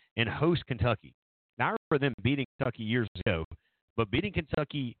in and hosts Kentucky. Now, I remember them beating Kentucky years ago, but beating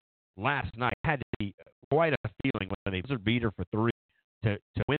Kentucky last night had to be quite a feeling when they beat her for 3 to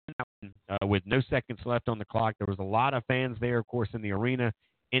win that one, with no seconds left on the clock. There was a lot of fans there, of course, in the arena,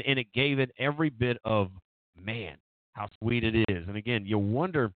 and it gave it every bit of, man, how sweet it is. And again, you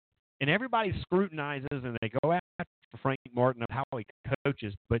wonder, and everybody scrutinizes and they go after Frank Martin of how he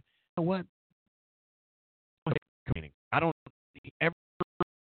coaches, but you know what? I don't ever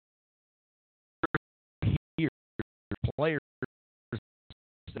hear players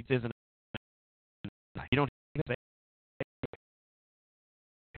isn't, you don't say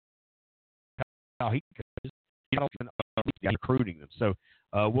how he coaches. He's recruiting them. So,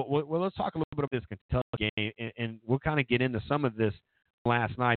 well, let's talk a little bit about this Kentucky game, and we'll kind of get into some of this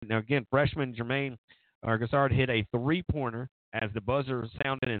last night. Now, again, freshman Jermaine Gassard hit a 3-pointer as the buzzer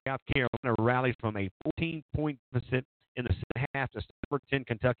sounded, and South Carolina rallied from a 14-point deficit in the second half to number 10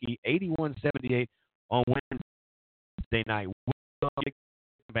 Kentucky, 81-78 on Wednesday night.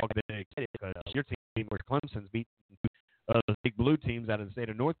 Your team, where Clemson's beat the big blue teams out of the state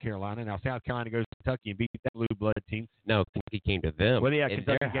of North Carolina. Now South Carolina goes to Kentucky and beat that blue blood team. No, Kentucky came to them. Well, yeah,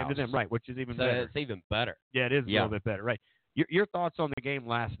 Kentucky came to them, right, which is even better. It's even better. Yeah, it is a little bit better, right. Your thoughts on the game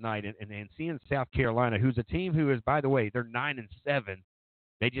last night and seeing South Carolina, who's a team who is, by the way, they're 9-7.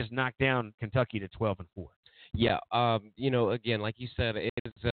 They just knocked down Kentucky to 12-4. Yeah, again, like you said,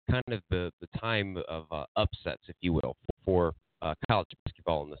 it's kind of the time of upsets, if you will, for college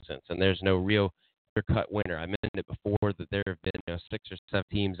basketball in the sense. And there's no real clear-cut winner. I mentioned it before that there have been 6 or 7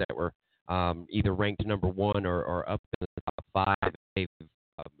 teams that were either ranked number 1 or up in the top 5.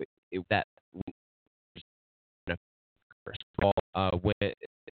 That when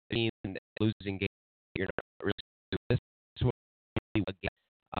losing game, you're not really. This was really what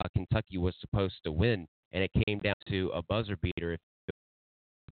Kentucky was supposed to win, and it came down to a buzzer beater.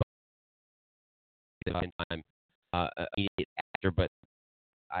 In time, immediate after, but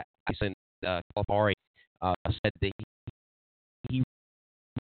I sent Calipari said that he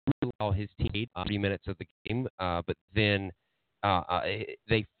really allowed his team 3 minutes of the game, but then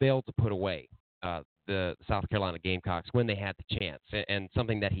they failed to put away the South Carolina Gamecocks when they had the chance. And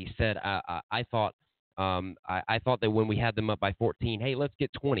something that he said, I thought that when we had them up by 14, hey, let's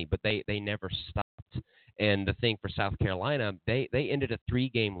get 20, but they never stopped. And the thing for South Carolina, they ended a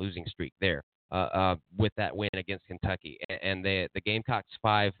 3-game losing streak there with that win against Kentucky. And the Gamecocks'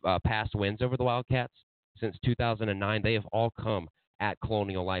 5 past wins over the Wildcats since 2009, they have all come at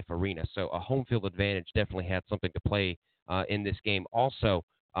Colonial Life Arena. So a home field advantage definitely had something to play in this game. Also,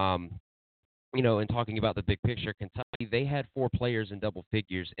 in talking about the big picture, Kentucky, they had 4 players in double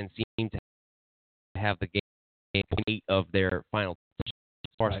figures and seemed to have the game 8 of their final. As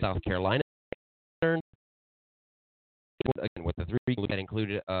far as South Carolina is concerned, again, with the 3 that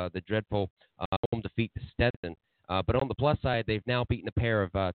included the dreadful home defeat to Stetson. But on the plus side, they've now beaten a pair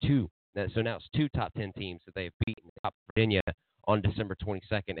of 2. So now it's 2 top 10 teams that they've beaten. Top Virginia on December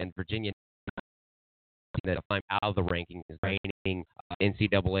 22nd, and Virginia that climb out of the rankings, reigning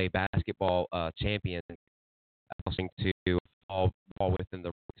NCAA basketball champion, to fall within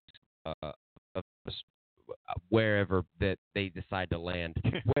the wherever that they decide to land.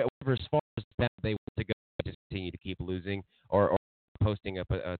 Wherever, as far as they want to go, just continue to keep losing or posting up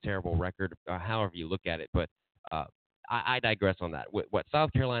a terrible record, however you look at it. But I digress on that. What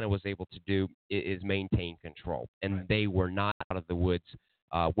South Carolina was able to do is maintain control, and they were not out of the woods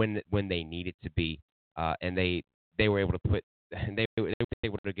when they needed to be. And they were able to put they were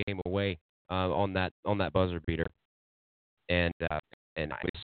able to game away on that buzzer beater, and I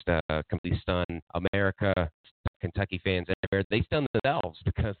was completely stunned America, Kentucky fans everywhere. They stunned themselves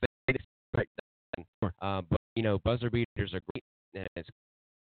because they just right then. But buzzer beaters are great, and it's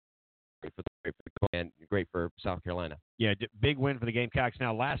great and great for South Carolina. Yeah, big win for the Gamecocks.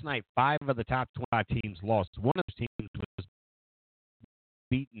 Now, last night, 5 of the top 25 teams lost. One of those teams was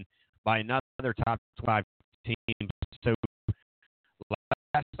beaten by another top 5 team. So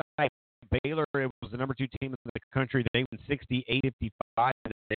last night, Baylor, it was the number 2 team in the country. They won 68-55.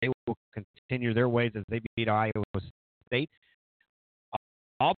 They will continue their ways as they beat Iowa State.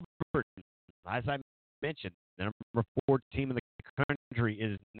 Auburn, as I mentioned, the number 4 team in the country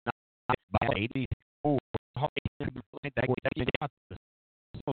is not by 84.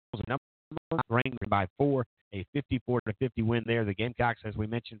 Ranked by 4. A 54-50 win there. The Gamecocks, as we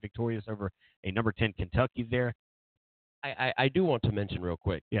mentioned, victorious over a number 10 Kentucky there. I do want to mention real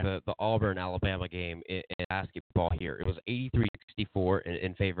quick the Auburn-Alabama game in basketball here. It was 83-64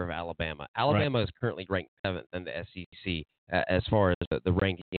 in favor of Alabama. Alabama is currently ranked 7th in the SEC as far as the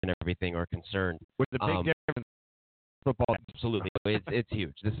ranking and everything are concerned. With the big difference football. Absolutely. It's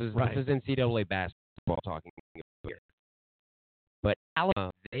huge. This is NCAA basketball talking here. But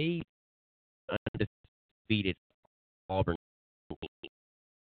Alabama, they undefeated undefeated Auburn team.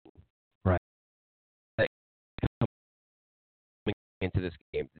 Right. Coming into this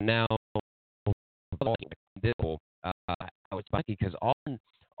game. Now, I was lucky because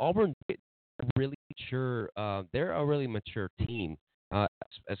Auburn really mature. They're a really mature team as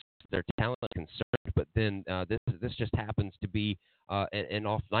their talent is concerned. But then this just happens to be an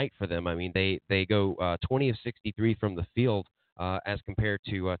off night for them. I mean, they go 20 of 63 from the field as compared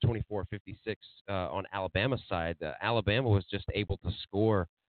to 24 of 56 on Alabama's side. Alabama was just able to score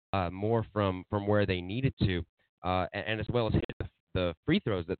more from where they needed to, and as well as hit the free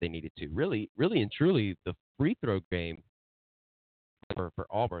throws that they needed to. Really and truly, the free throw game for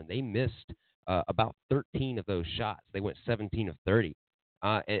Auburn, they missed about 13 of those shots. They went 17 of 30.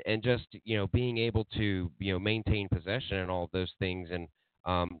 And just, being able to, maintain possession and all of those things and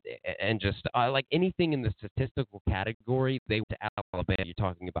just like anything in the statistical category, they went to Alabama. You're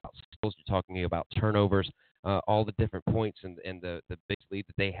talking about skills, you're talking about turnovers, all the different points and the big lead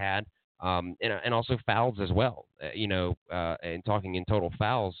that they had. And also fouls as well. And talking in total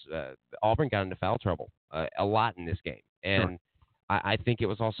fouls, Auburn got into foul trouble a lot in this game. And Sure. I think it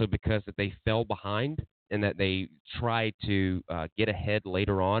was also because that they fell behind and that they tried to get ahead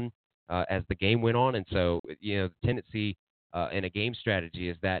later on as the game went on. And so, the tendency in a game strategy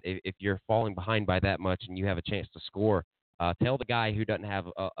is that if you're falling behind by that much and you have a chance to score, tell the guy who doesn't have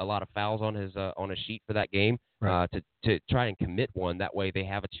a lot of fouls on his sheet for that game Right. to try and commit one. That way they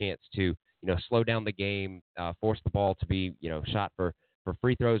have a chance to slow down the game, force the ball to be shot for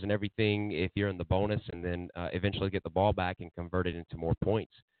free throws and everything if you're in the bonus, and then eventually get the ball back and convert it into more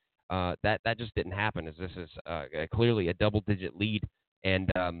points. That just didn't happen, as this is clearly a double-digit lead, and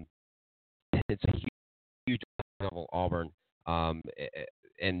it's a huge level Auburn,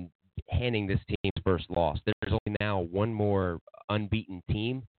 and handing this team's first loss. There's only now one more unbeaten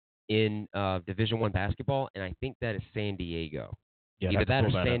team in Division I basketball, and I think that is San Diego. Yeah, Either that or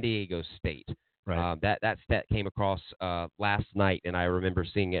pull that San up. Diego State. Right. That stat came across last night, and I remember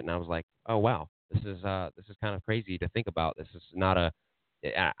seeing it, and I was like, "Oh wow, this is kind of crazy to think about. This is not a.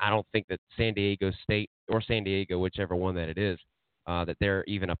 I don't think that San Diego State or San Diego, whichever one that it is, that they're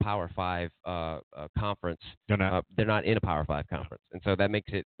even a Power 5 conference. They're not. They're not in a Power 5 conference, and so that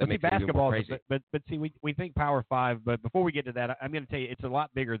makes it But see, makes it even more basketball, crazy. but see, we think Power 5, but before we get to that, I'm going to tell you it's a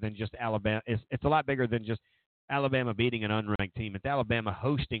lot bigger than just Alabama. It's a lot bigger than just Alabama beating an unranked team. It's Alabama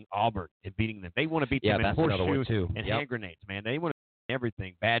hosting Auburn and beating them. They want to beat them in that's another one horseshoe too. and Yep. hand grenades, man. They want to beat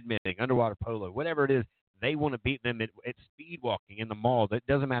everything, badminton, underwater polo, whatever it is. They want to beat them at speed walking in the mall. It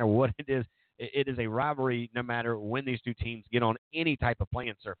doesn't matter what it is. It is a rivalry no matter when these two teams get on any type of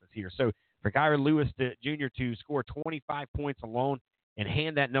playing surface here. So for Kyra Lewis Jr. to score 25 points alone and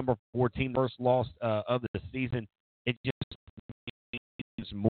hand that number 4 team first loss of the season, it just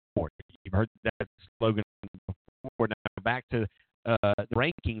means more. You've heard that slogan before. Now back to the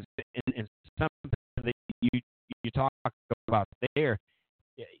rankings and something that you talk about there.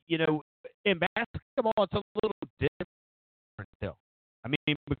 In basketball, it's a little different still. I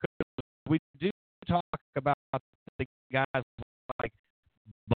mean, because we do talk about the guys like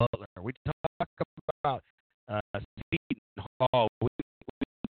Butler. We talk about Seton Hall. We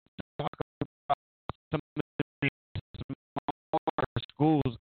talk about some of the smaller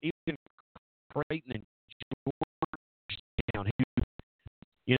schools, even Creighton and Georgetown, who,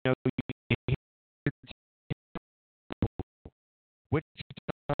 you hear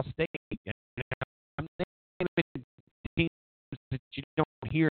Wichita State. I'm naming teams that you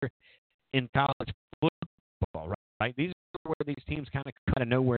don't hear in college football, right? These are where these teams kind of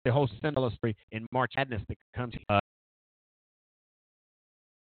know where the whole Cinderella story in March Madness that comes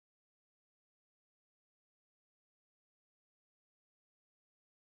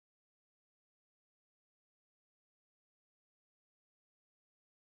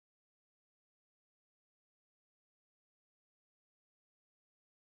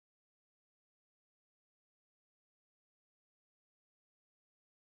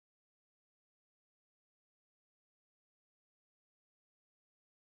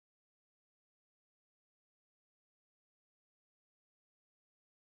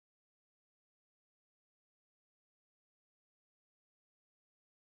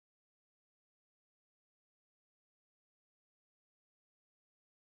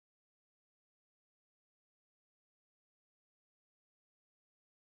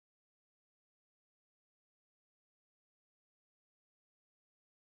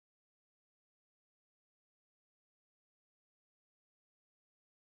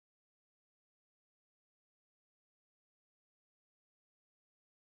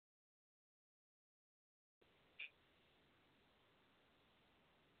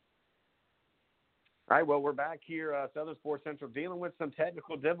All right, well, we're back here, Southern Sports Central, dealing with some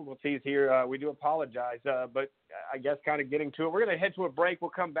technical difficulties here. We do apologize, but I guess kind of getting to it. We're going to head to a break. We'll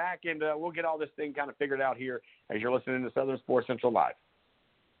come back, and we'll get all this thing kind of figured out here as you're listening to Southern Sports Central Live.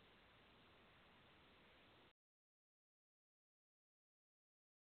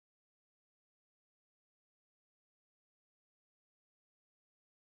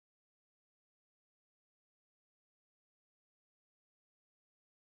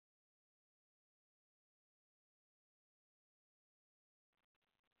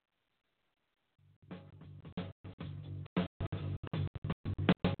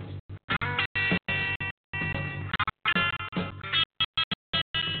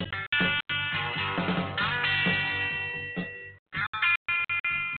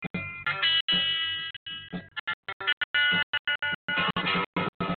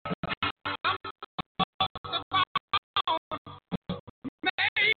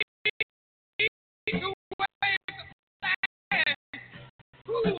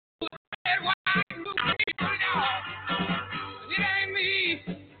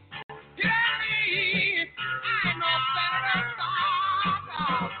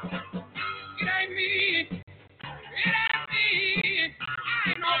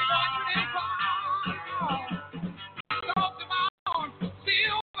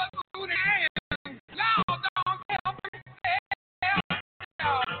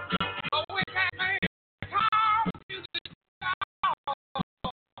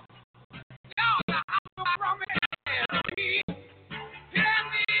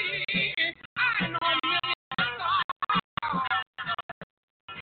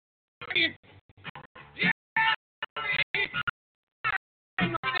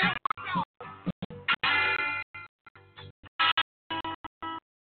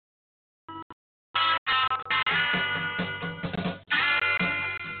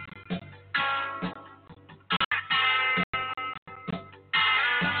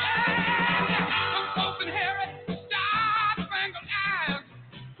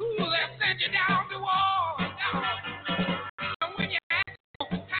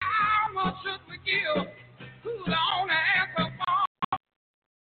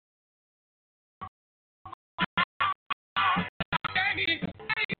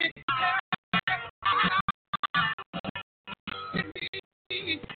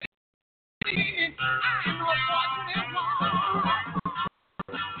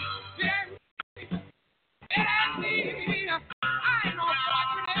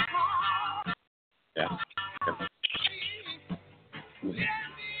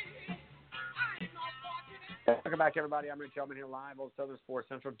 Welcome back, everybody. I'm Rich Hellman here live on Southern Sports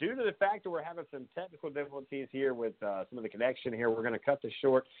Central. Due to the fact that we're having some technical difficulties here with some of the connection here, we're going to cut the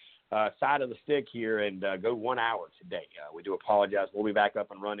short side of the stick here and go 1 hour today. We do apologize. We'll be back up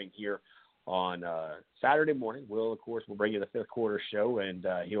and running here on Saturday morning. We'll bring you the fifth quarter show, and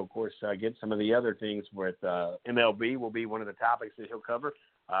he'll, of course, get some of the other things with MLB will be one of the topics that he'll cover.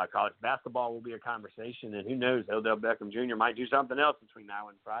 College basketball will be a conversation, and who knows, Odell Beckham Jr. might do something else between now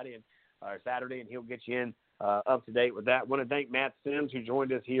and Friday and Saturday, and he'll get you in up to date with that. I want to thank Matt Sims, who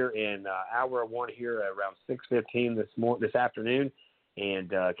joined us here in hour one here around 6:15 this afternoon,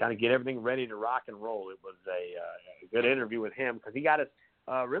 and kind of get everything ready to rock and roll. It was a good interview with him because he got us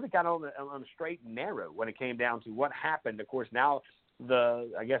really kind of on the straight and narrow when it came down to what happened. Of course, now the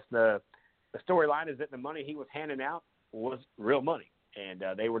storyline is that the money he was handing out was real money, and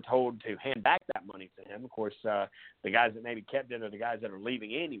they were told to hand back that money to him. Of course, the guys that maybe kept it are the guys that are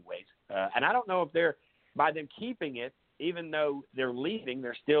leaving anyways, and I don't know if they're by them keeping it, even though they're leaving,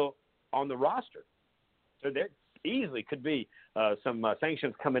 they're still on the roster. So there easily could be some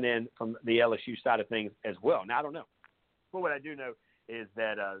sanctions coming in from the LSU side of things as well. Now, I don't know. But what I do know is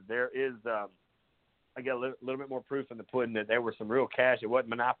that there is, I get a little bit more proof in the pudding that there was some real cash. It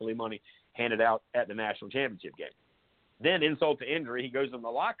wasn't monopoly money handed out at the national championship game. Then, insult to injury, he goes in the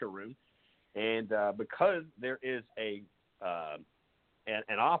locker room, and because there is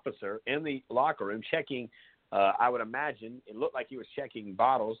an officer in the locker room checking, I would imagine, it looked like he was checking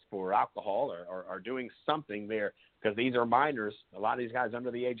bottles for alcohol or doing something there because these are minors, a lot of these guys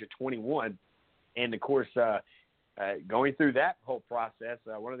under the age of 21. And, of course, going through that whole process,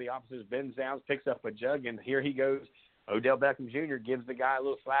 one of the officers bends down, picks up a jug, and here he goes. Odell Beckham Jr. gives the guy a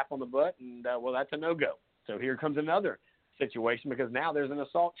little slap on the butt, and, well, that's a no-go. So here comes another situation because now there's an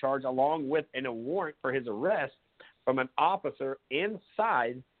assault charge along with a warrant for his arrest from an officer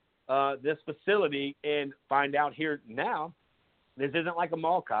inside this facility, and find out here now this isn't like a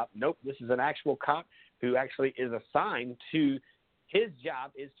mall cop. Nope, this is an actual cop who actually is assigned to his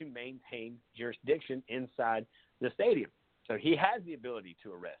job is to maintain jurisdiction inside the stadium. So he has the ability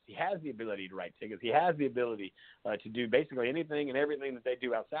to arrest. He has the ability to write tickets. He has the ability to do basically anything and everything that they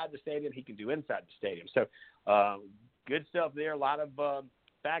do outside the stadium, he can do inside the stadium. So good stuff there. A lot of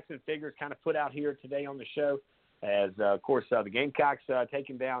facts and figures kind of put out here today on the show as, of course, the Gamecocks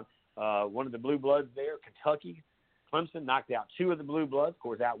taking down one of the Blue Bloods there, Kentucky. Clemson knocked out two of the Blue Bloods. Of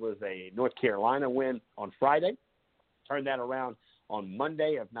course, that was a North Carolina win on Friday. Turned that around on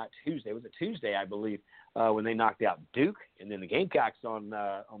Monday, if not Tuesday. It was a Tuesday, I believe, when they knocked out Duke. And then the Gamecocks on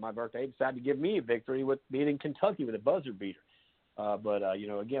my birthday decided to give me a victory with beating Kentucky with a buzzer beater. But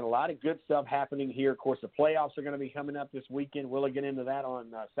again, a lot of good stuff happening here. Of course, the playoffs are going to be coming up this weekend. We'll get into that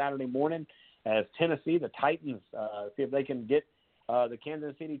on Saturday morning as Tennessee, the Titans, see if they can get the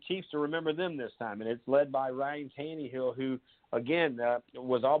Kansas City Chiefs to remember them this time. And it's led by Ryan Tannehill, who, again,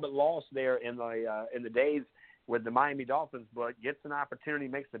 was all but lost there in the days with the Miami Dolphins, but gets an opportunity,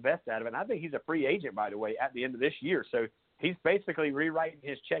 makes the best out of it. And I think he's a free agent, by the way, at the end of this year. So he's basically rewriting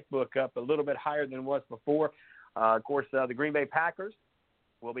his checkbook up a little bit higher than it was before. Of course, the Green Bay Packers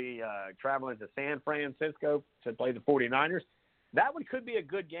will be traveling to San Francisco to play the 49ers. That one could be a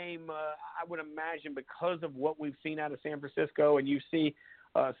good game, I would imagine, because of what we've seen out of San Francisco. And you see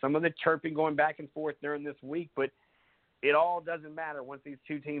some of the chirping going back and forth during this week. But it all doesn't matter once these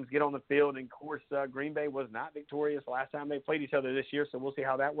two teams get on the field. And, of course, Green Bay was not victorious last time they played each other this year, so we'll see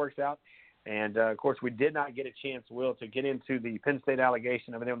how that works out. And, of course, we did not get a chance, Will, to get into the Penn State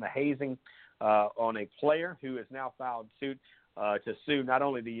allegation of them the hazing on a player who has now filed suit to sue not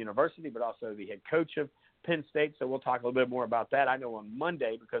only the university but also the head coach of Penn State. So we'll talk a little bit more about that. I know on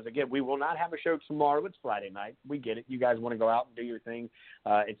Monday, because, again, we will not have a show tomorrow. It's Friday night. We get it. You guys want to go out and do your thing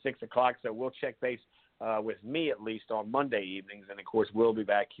at 6 o'clock, so we'll check base with me at least on Monday evenings. And, of course, we'll be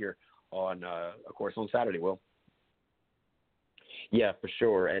back here on, of course, on Saturday, Will. Yeah, for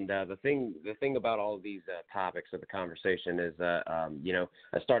sure. And the thing about all of these topics of the conversation is,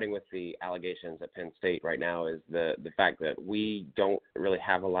 starting with the allegations at Penn State right now, is the fact that we don't really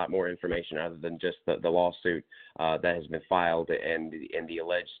have a lot more information other than just the lawsuit that has been filed, and the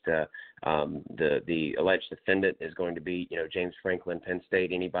alleged the alleged defendant is going to be James Franklin, Penn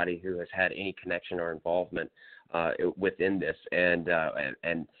State. Anybody who has had any connection or involvement within this, and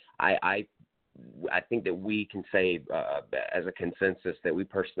I think that we can say as a consensus that we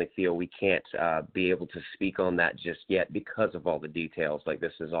personally feel we can't be able to speak on that just yet because of all the details. Like,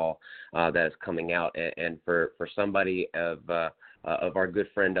 this is all that is coming out. And for somebody of our good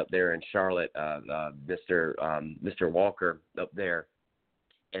friend up there in Charlotte, Mr. Walker up there,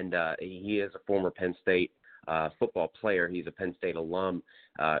 and he is a former Penn State football player. He's a Penn State alum,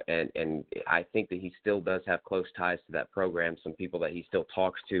 and I think that he still does have close ties to that program, some people that he still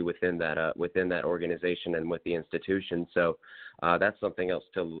talks to within that organization and with the institution. So that's something else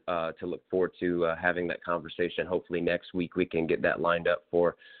to look forward to, having that conversation. Hopefully next week we can get that lined up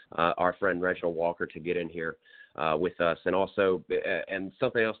for our friend Reginald Walker to get in here with us. And also, and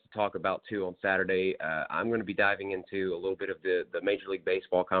something else to talk about too on Saturday, I'm going to be diving into a little bit of the Major League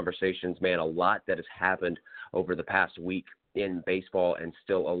Baseball conversations. Man, a lot that has happened over the past week in baseball, and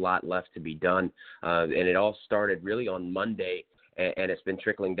still a lot left to be done. And it all started really on Monday, and it's been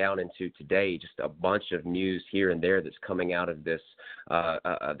trickling down into today. Just a bunch of news here and there that's coming out of this,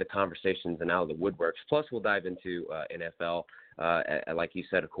 the conversations and out of the woodworks. Plus, we'll dive into NFL. Like you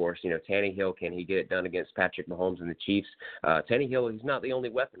said, of course, Tannehill, can he get it done against Patrick Mahomes and the Chiefs? Tannehill, he's not the only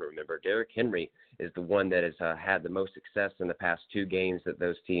weapon. Remember, Derrick Henry is the one that has had the most success in the past two games that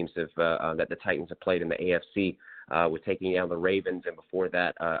those teams have, that the Titans have played in the AFC, with taking down the Ravens, and before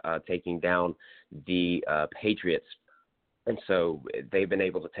that, taking down the Patriots. And so they've been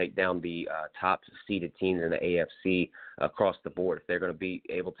able to take down the top-seeded teams in the AFC across the board. If they're going to be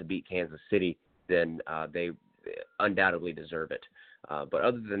able to beat Kansas City, then they undoubtedly deserve it. But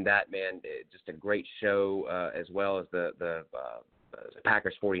other than that, man, just a great show, as well as the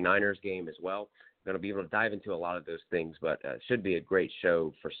Packers 49ers game as well. Going to be able to dive into a lot of those things, but it should be a great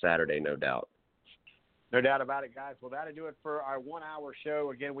show for Saturday, no doubt. No doubt about it, guys. Well, that'll do it for our 1 hour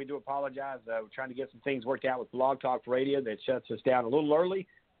show. Again, we do apologize. We're trying to get some things worked out with Blog Talk Radio that shuts us down a little early.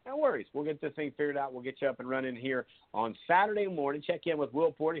 No worries. We'll get this thing figured out. We'll get you up and running here on Saturday morning. Check in with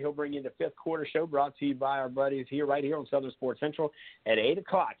Will Porter. He'll bring you the fifth quarter show, brought to you by our buddies here, right here on Southern Sports Central at 8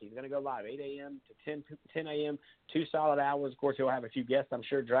 o'clock. He's going to go live 8 a.m. to 10 a.m., 2 solid hours. Of course, he'll have a few guests, I'm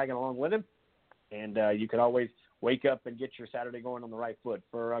sure, dragging along with him. And you can always wake up and get your Saturday going on the right foot.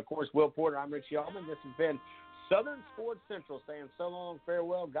 For, of course, Will Porter, I'm Rich Yeoman. This has been Southern Sports Central saying so long,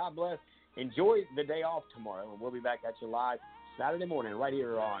 farewell, God bless. Enjoy the day off tomorrow, and we'll be back at you live Saturday morning right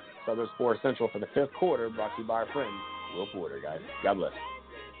here on Southern Sports Central for the fifth quarter, brought to you by our friend Will Porter, guys. God bless.